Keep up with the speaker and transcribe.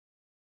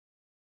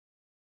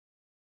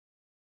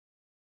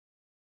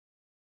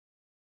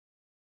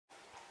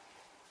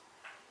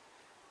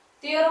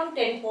Theorem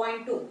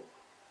 10.2.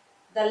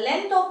 The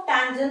length of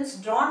tangents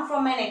drawn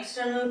from an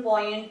external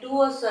point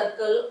to a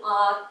circle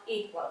are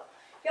equal.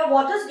 Here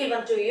what is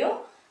given to you?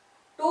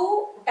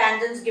 Two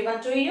tangents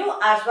given to you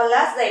as well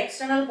as the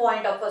external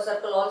point of a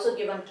circle also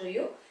given to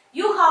you.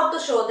 You have to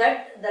show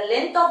that the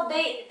length of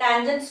the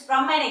tangents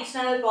from an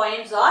external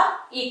points are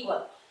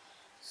equal.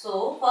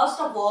 So first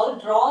of all,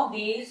 draw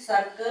the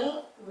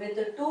circle with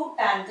the two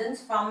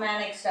tangents from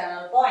an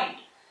external point.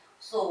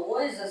 So O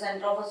is the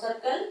center of a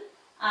circle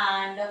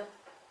and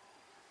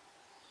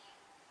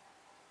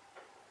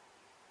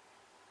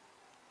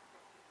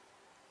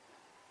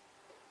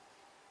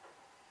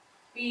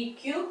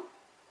PQ,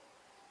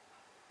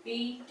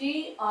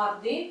 PT are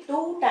the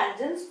two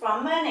tangents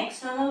from an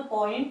external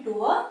point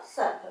to a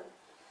circle.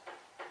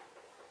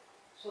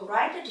 So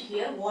write it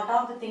here. What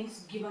are the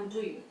things given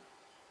to you?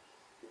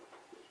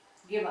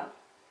 Given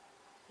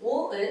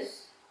O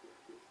is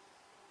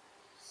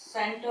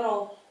center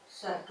of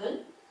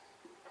circle,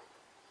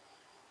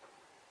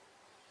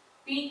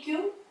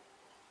 PQ,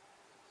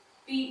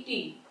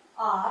 PT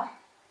are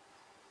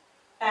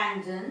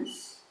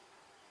tangents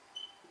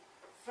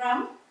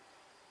from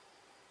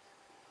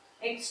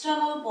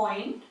external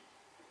point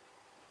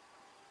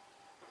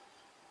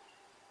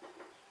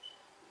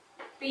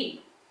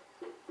P.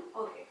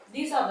 Okay,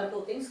 these are the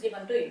two things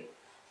given to you.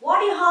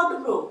 What do you have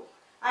to prove?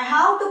 I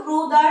have to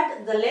prove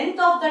that the length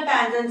of the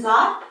tangents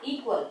are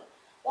equal.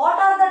 What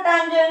are the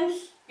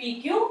tangents?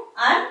 PQ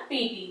and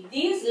PT.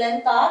 These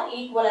lengths are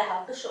equal, I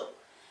have to show.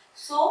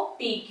 So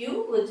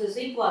PQ which is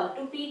equal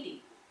to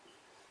PT.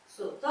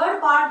 So third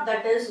part,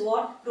 that is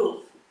what?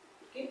 Proof.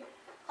 Okay.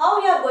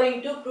 How we are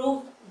going to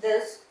prove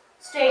this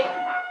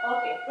statement?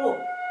 Okay, prove.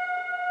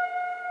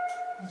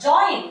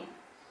 Join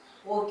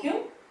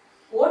OQ,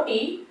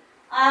 OT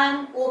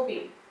and OP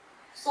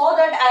so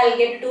that I will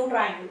get two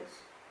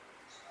triangles.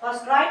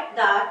 First write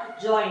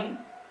that join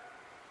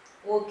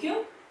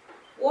OQ,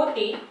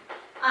 OT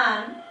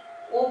and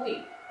OP.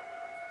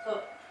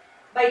 So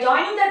by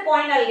joining that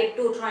point I will get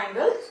two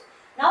triangles.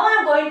 Now I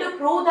am going to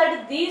prove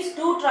that these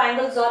two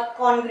triangles are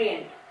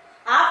congruent.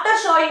 After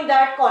showing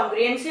that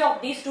congruency of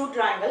these two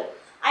triangles,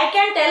 I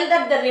can tell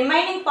that the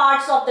remaining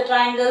parts of the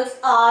triangles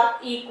are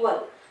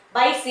equal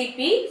by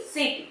CP,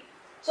 CT.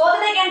 So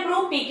that I can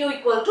prove PQ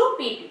equal to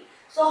PT.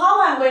 So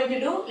how I am going to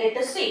do? Let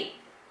us see.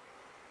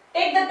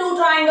 Take the two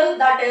triangles,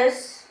 that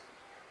is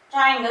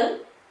triangle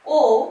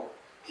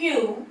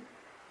OQP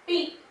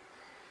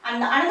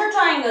and the another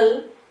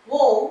triangle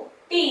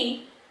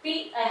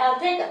OTP I have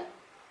taken.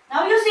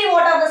 Now you see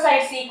what are the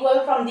sides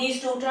equal from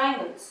these two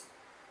triangles.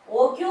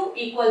 OQ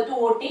equal to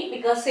OT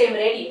because same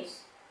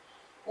radius.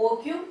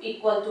 OQ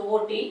equal to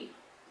OT,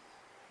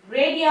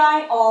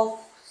 radii of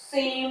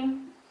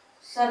same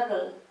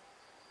circle.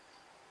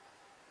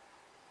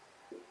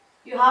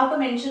 You have to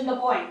mention the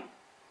point.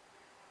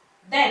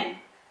 Then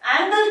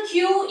angle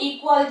Q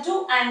equal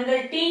to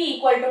angle T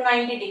equal to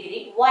 90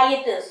 degree. Why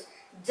it is?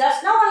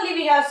 Just now only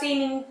we have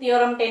seen in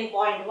theorem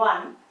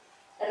 10.1.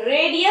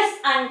 Radius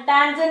and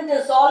tangent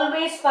is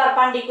always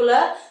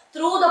perpendicular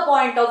through the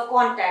point of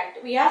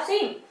contact. We have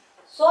seen.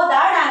 So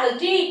that angle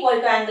T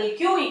equal to angle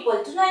Q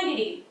equal to 90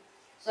 degree.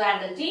 So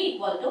angle T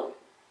equal to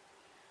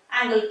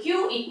angle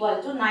Q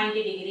equal to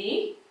 90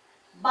 degree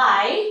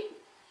by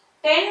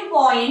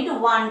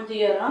 10.1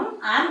 theorem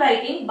I am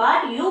writing,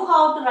 but you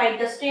have to write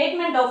the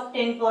statement of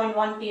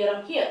 10.1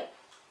 theorem here.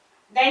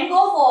 Then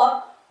go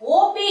for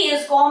OP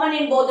is common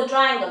in both the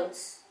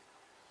triangles.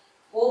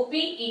 OP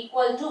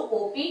equal to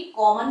OP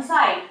common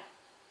side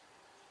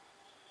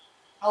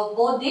of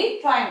both the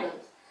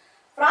triangles.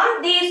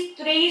 From these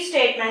three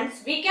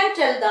statements, we can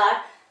tell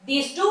that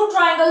these two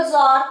triangles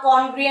are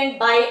congruent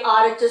by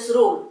RHS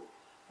rule.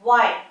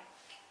 Why?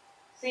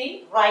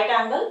 See, right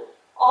angle,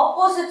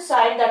 opposite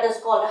side, that is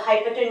called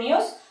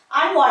hypotenuse,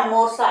 and one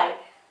more side.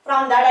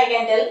 From that I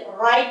can tell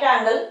right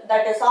angle,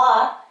 that is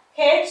R,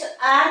 H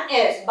and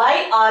S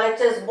by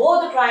RHS,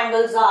 both the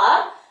triangles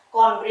are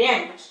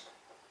congruent.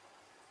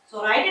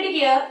 So write it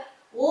here,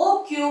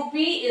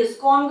 OQP is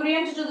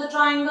congruent to the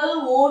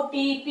triangle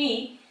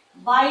OTP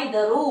by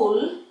the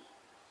rule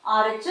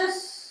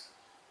RHS.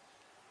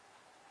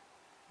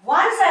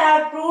 Once I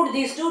have proved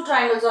these two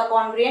triangles are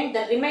congruent,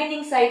 the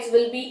remaining sides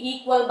will be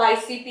equal by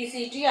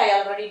CPCT,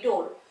 I already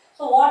told.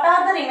 So what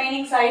are the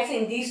remaining sides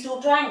in these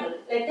two triangles?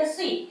 Let us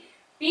see.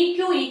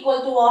 PQ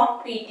equal to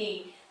what?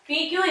 PT.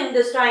 PQ in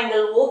this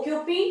triangle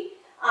OQP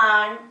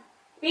and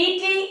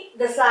PT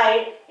the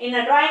side in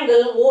a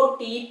triangle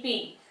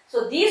OTP.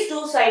 So these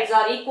two sides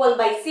are equal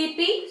by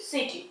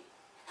CPCT.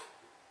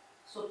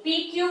 So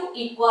PQ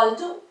equal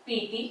to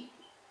PT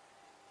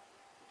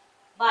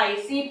by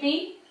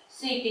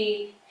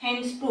CPCT,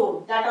 hence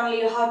proved. That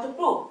only you have to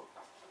prove.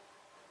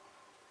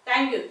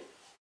 Thank you.